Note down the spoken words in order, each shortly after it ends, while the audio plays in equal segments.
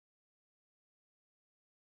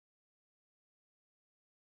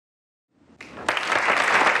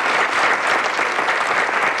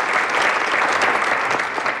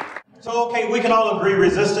So, okay, we can all agree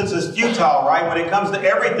resistance is futile, right? When it comes to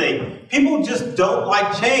everything. People just don't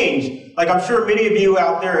like change. Like, I'm sure many of you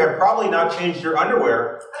out there have probably not changed your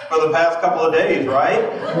underwear for the past couple of days, right?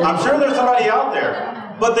 I'm sure there's somebody out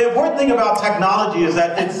there. But the important thing about technology is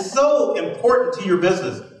that it's so important to your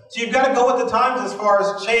business. So you've got to go with the times as far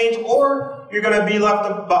as change, or you're going to be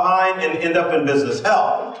left behind and end up in business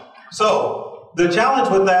hell. So the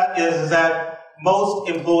challenge with that is that most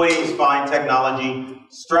employees find technology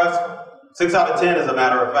stressful. 6 out of 10 as a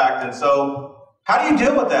matter of fact. And so how do you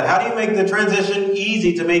deal with that? How do you make the transition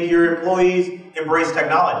easy to make your employees embrace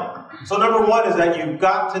technology? So number one is that you've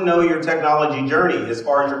got to know your technology journey as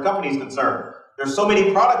far as your company is concerned. There's so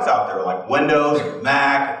many products out there like Windows,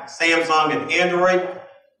 Mac, Samsung, and Android.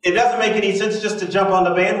 It doesn't make any sense just to jump on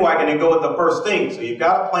the bandwagon and go with the first thing. So you've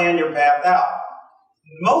got to plan your path out.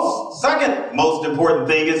 Second most important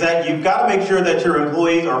thing is that you've got to make sure that your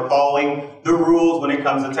employees are following the rules when it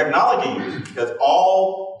comes to technology use, because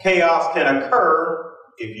all chaos can occur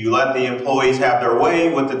if you let the employees have their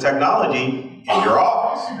way with the technology in your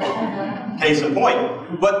office. Case in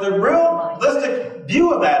point. But the realistic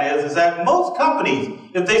view of that is that most companies,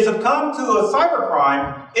 if they succumb to a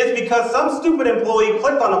cybercrime, it's because some stupid employee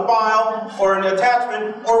clicked on a file or an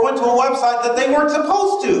attachment or went to a website that they weren't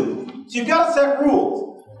supposed to. So you've got to set rules.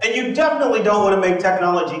 And you definitely don't want to make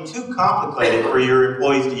technology too complicated for your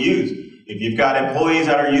employees to use. If you've got employees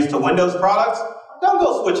that are used to Windows products, don't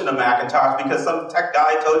go switching to Macintosh because some tech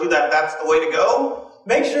guy told you that that's the way to go.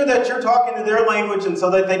 Make sure that you're talking to their language and so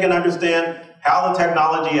that they can understand how the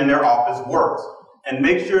technology in their office works. And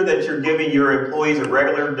make sure that you're giving your employees a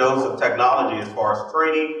regular dose of technology as far as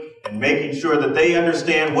training and making sure that they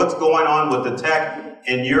understand what's going on with the tech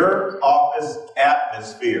in your office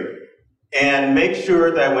atmosphere. And make sure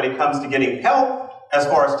that when it comes to getting help as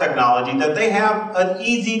far as technology, that they have an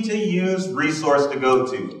easy-to-use resource to go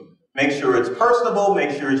to. Make sure it's personable,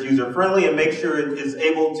 make sure it's user-friendly, and make sure it is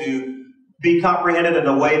able to be comprehended in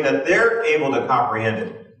a way that they're able to comprehend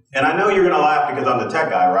it. And I know you're going to laugh because I'm the tech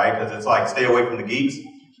guy, right? Because it's like, stay away from the geeks.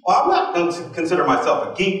 Well, I'm not going to consider myself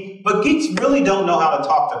a geek, but geeks really don't know how to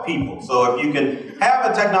talk to people. So if you can have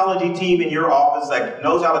a technology team in your office that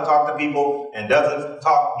knows how to talk to people and doesn't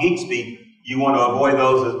talk geek speak, you want to avoid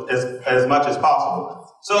those as much as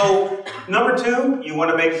possible. So number two, you want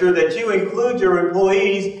to make sure that you include your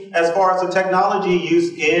employees as far as the technology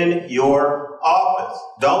use in your office.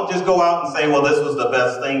 Don't just go out and say, well, this was the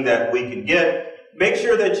best thing that we can get. Make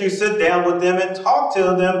sure that you sit down with them and talk to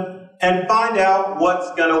them and find out what's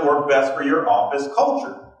going to work best for your office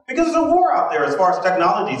culture. Because there's a war out there as far as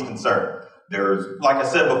technology is concerned. There's, like I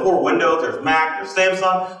said before, Windows, there's Mac, there's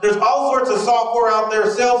Samsung, there's all sorts of software out there,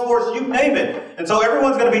 Salesforce, you name it. And so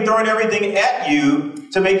everyone's going to be throwing everything at you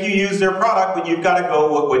to make you use their product, but you've got to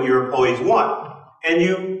go with what your employees want.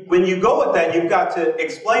 And when you go with that, you've got to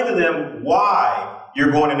explain to them why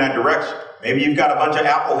you're going in that direction. Maybe you've got a bunch of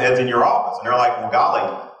Apple heads in your office, and they're like, well,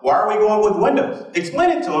 golly, why are we going with Windows? Explain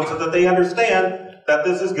it to them so that they understand that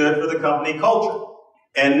this is good for the company culture.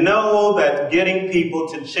 And know that getting people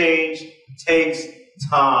to change takes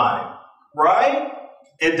time, right?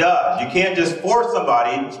 It does. You can't just force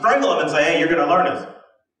somebody, strangle them and say, hey, you're going to learn this.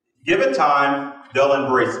 Give it time, they'll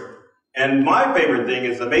embrace it. And my favorite thing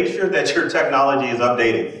is to make sure that your technology is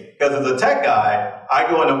updated. Because as a tech guy, I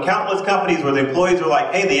go into countless companies where the employees are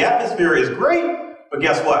like, hey, the atmosphere is great, but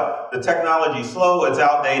guess what? The technology is slow, it's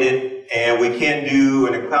outdated, and we can't do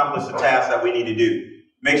and accomplish the tasks that we need to do.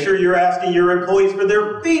 Make sure you're asking your employees for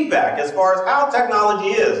their feedback as far as how technology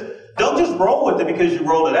is. Don't just roll with it because you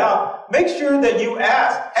rolled it out. Make sure that you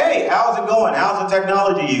ask, hey, how's it going? How's the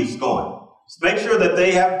technology use going? So make sure that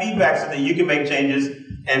they have feedback so that you can make changes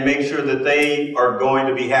and make sure that they are going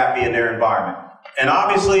to be happy in their environment. And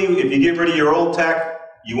obviously, if you get rid of your old tech,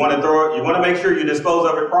 you want to make sure you dispose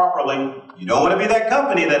of it properly. You don't want to be that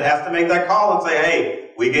company that has to make that call and say,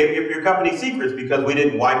 hey, we gave you your company secrets because we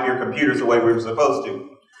didn't wipe your computers the way we were supposed to.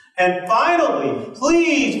 And finally,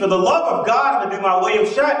 please, for the love of God, I'm going to do my William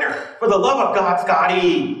Shatner. For the love of God,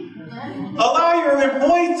 Scotty, allow your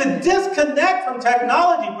employees to disconnect from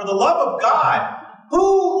technology. For the love of God,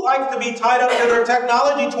 who likes to be tied up to their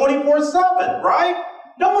technology 24/7, right?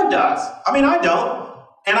 No one does. I mean, I don't.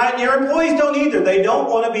 And your employees don't either. They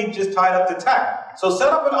don't want to be just tied up to tech. So set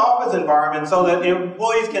up an office environment so that your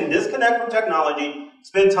employees can disconnect from technology,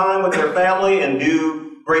 spend time with their family, and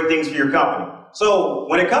do great things for your company. So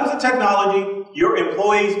when it comes to technology, your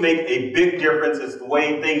employees make a big difference. It's the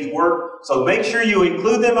way things work. So make sure you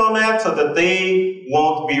include them on that so that they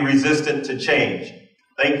won't be resistant to change.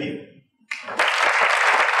 Thank you.